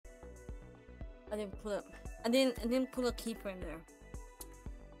I didn't put a keyframe there.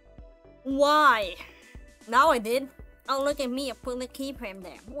 Why? Now I did. Oh, look at me, I put the keyframe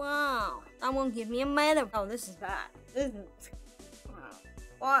there. Wow, that won't give me a medal. Oh, this is bad. This is... Wow.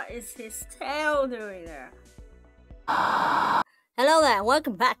 What is his tail doing there? Hello there,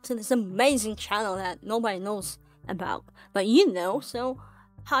 welcome back to this amazing channel that nobody knows about, but you know, so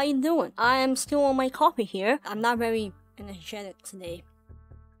how you doing? I am still on my coffee here. I'm not very energetic today.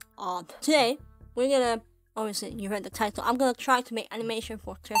 Today, we're gonna... Obviously, you read the title. I'm gonna try to make animation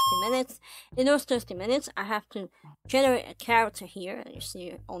for 30 minutes. In those 30 minutes, I have to generate a character here. You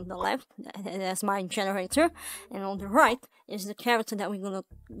see on the left, that's my generator. And on the right is the character that we're going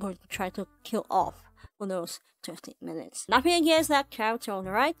to try to kill off for those 30 minutes. Nothing against that character on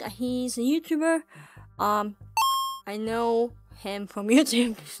the right. He's a YouTuber. I know him from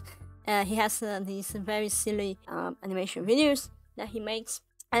YouTube. He has these very silly animation videos that he makes.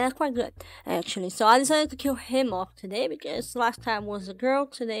 And that's quite good, actually. So I decided to kill him off today because last time was a girl,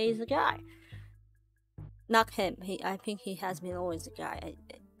 today is a guy. Not him. I think he has been always a guy.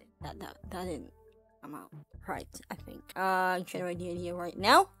 That didn't come out right, I think. Generate the idea right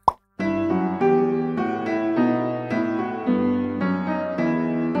now.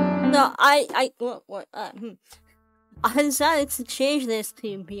 So I decided to change this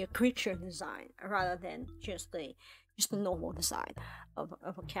to be a creature design rather than just a normal design of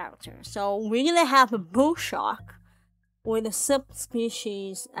a character. So we're gonna have a bull shark with a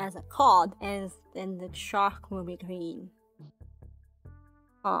subspecies as a cod, and the shark will be green.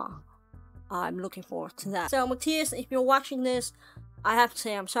 I'm looking forward to that. So Mattias, if you're watching this, I have to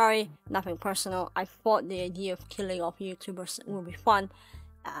say I'm sorry, nothing personal. I thought the idea of killing off YouTubers will be fun,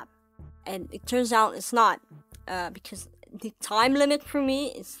 and it turns out it's not, because the time limit for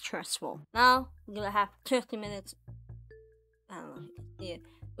me is stressful. Now we're gonna have 30 minutes. I don't know if you can see it.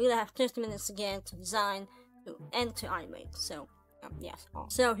 We're gonna have 30 minutes again to design and to animate. So, yes.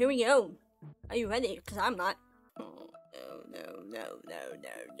 So, here we go. Are you ready? Because I'm not. Oh, no.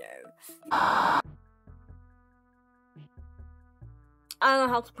 I don't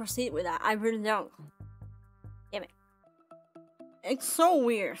know how to proceed with that. I really don't. Damn it. It's so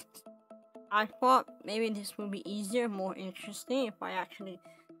weird. I thought maybe this would be easier, more interesting if I actually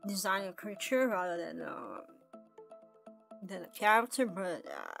design a creature rather than a character, but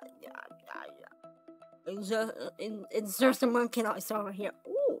it's just a monkey noise over here.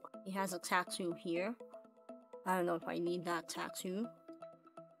 Ooh, he has a tattoo here. I don't know if I need that tattoo.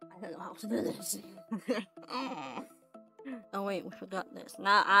 I don't know how to do this. Oh wait, we forgot this.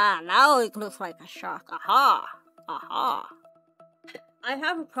 Now it looks like a shark. Aha. I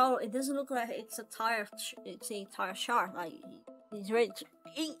have a problem. It doesn't look like it's a tire shark. Like he's ready to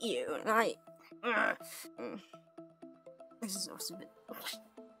eat you, and this is so stupid.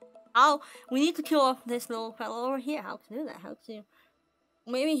 Oh, we need to kill off this little fellow over here. How to do that? How to...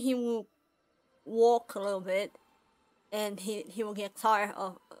 Maybe he will walk a little bit, and he will get tired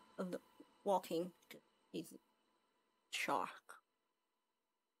of the walking. He's a shark.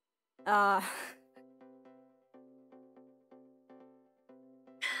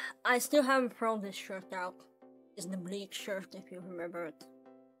 I still haven't thrown this shirt out. It's the bleak shirt, if you remember it.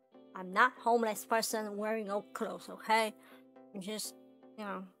 I'm not a homeless person wearing old clothes, okay? I'm just,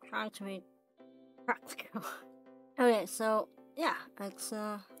 trying to be practical. Okay, so, yeah, let's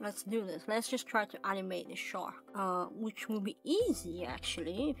do this. Let's just try to animate the shark, which will be easy,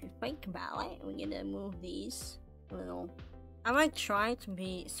 actually, if you think about it. We're gonna move these a little. I might try to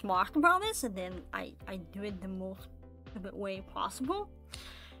be smart about this, and then I do it the most stupid way possible.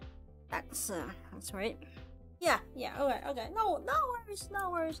 That's right. Yeah, okay. No worries.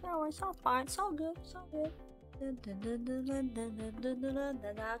 All fine, it's all good.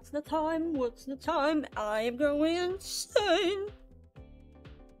 That's the time. What's the time? I am going insane.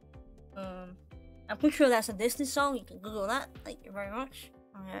 I'm pretty sure that's a Disney song. You can Google that. Thank you very much.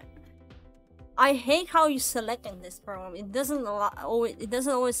 Okay. I hate how you select in this program. It doesn't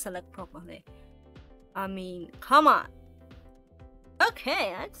always select properly. I mean, come on.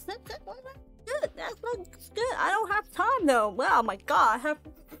 Okay, that's good. That looks good. I don't have time though. Wow, my god, I have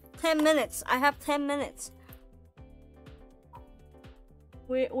 10 minutes.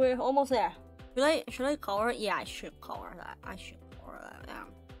 We're almost there. Should I color it? Yeah, I should color that. Yeah.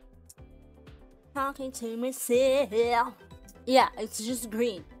 Talking to myself. Yeah, it's just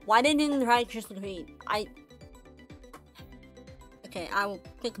green. Why they didn't write just green? Okay, I will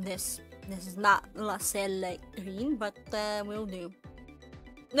pick this. This is not like green, but will do.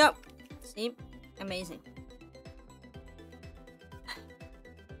 Nope. See? Amazing.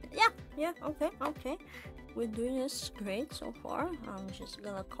 Yeah, okay. We're doing this great so far. I'm just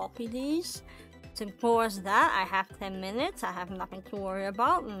gonna copy these Towards that, I have 10 minutes. I have nothing to worry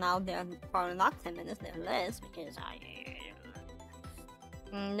about. Now they're probably not 10 minutes, they're less because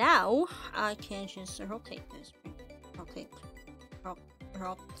now I can just rotate this.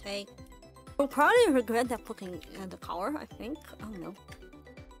 Rotate. I'll probably regret that putting the color, I think. I don't know.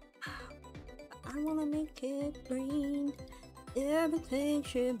 I wanna make it green. Everything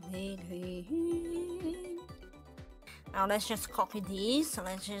should be green. Now let's just copy these. So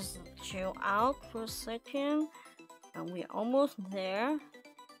let's just chill out for a second. And we're almost there.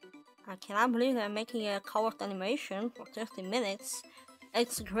 I cannot believe I'm making a colored animation for 30 minutes.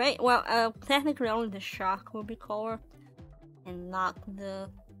 It's great. Well, technically only the shark will be colored and not the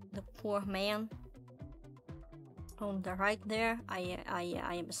poor man on the right there. I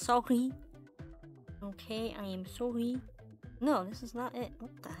am sorry. Okay, I am sorry. No, this is not it.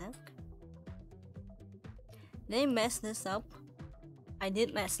 What the heck? They messed this up. I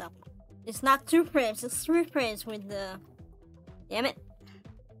did mess up. It's not 2 frames, it's 3 frames with the... Damn it.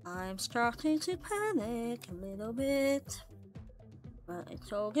 I'm starting to panic a little bit. But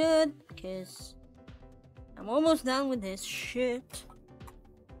it's all good, because I'm almost done with this shit.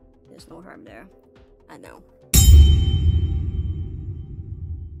 There's no harm there. I know.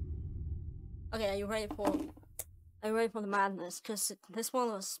 Okay, are you ready for the madness? Because this one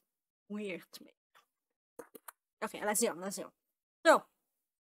was weird to me. Okay, let's go. So,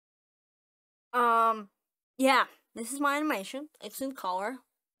 yeah, this is my animation. It's in color.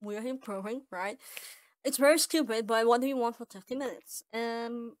 We're improving, right? It's very stupid, but what do you want for 30 minutes?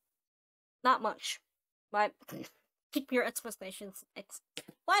 Not much. But keep your expectations.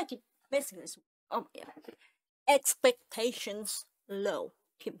 Basically, oh yeah, expectations low.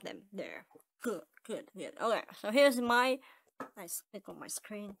 Keep them there. Good. Okay, so here's my nice click on my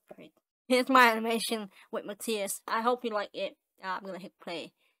screen. Great. Here's my animation with Mattias. I hope you like it. I'm gonna hit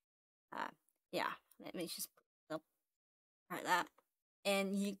play. Yeah, let me just put it up like that.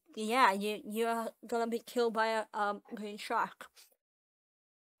 And you're gonna be killed by a green shark.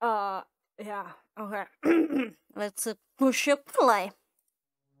 Yeah. Okay. Let's push up play.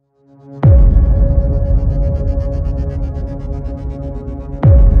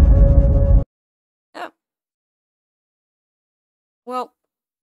 Yeah. Well,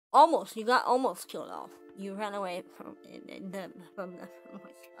 almost. You got almost killed off. You ran away from the. Oh my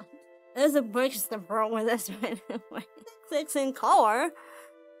god. There's a bridge that's wrong with this right away. It's in color,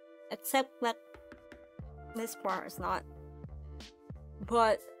 except that this part is not.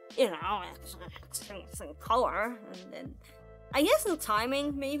 But you know, it's in color, and then I guess the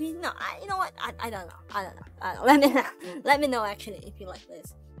timing maybe. No, you know what? I don't know. Let me know actually if you like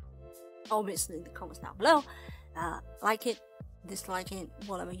this. Obviously, in the comments down below. Like it, dislike it,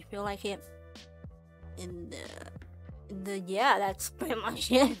 whatever you feel like it. Yeah, that's pretty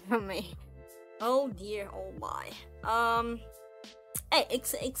much it for me. Oh dear, oh my. Hey,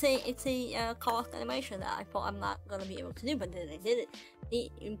 it's a colored animation that I thought I'm not gonna be able to do, but then I did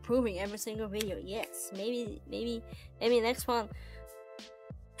it. Improving every single video. Yes, maybe next one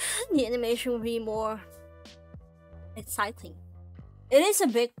the animation will be more exciting. It is a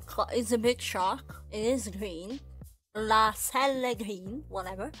big shark. It is green, la salle green,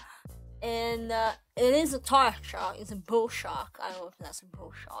 whatever. And it is a tar shark. It's a bull shark. I don't know if that's a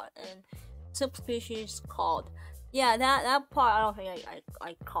bull shark. And subspecies called. Yeah, that part I don't think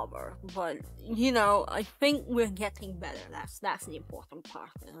I cover. But you know, I think we're getting better. That's the important part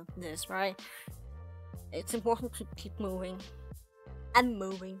of this, right? It's important to keep moving and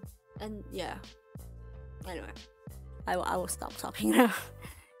moving. And yeah. Anyway, I will stop talking now.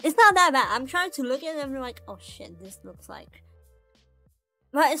 It's not that bad. I'm trying to look at it and I'm like, oh shit, this looks like.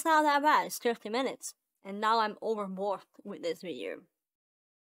 But it's not that bad. It's 30 minutes. And now I'm overboard with this video.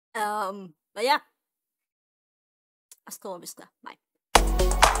 But yeah. Hasta la vista. Bye.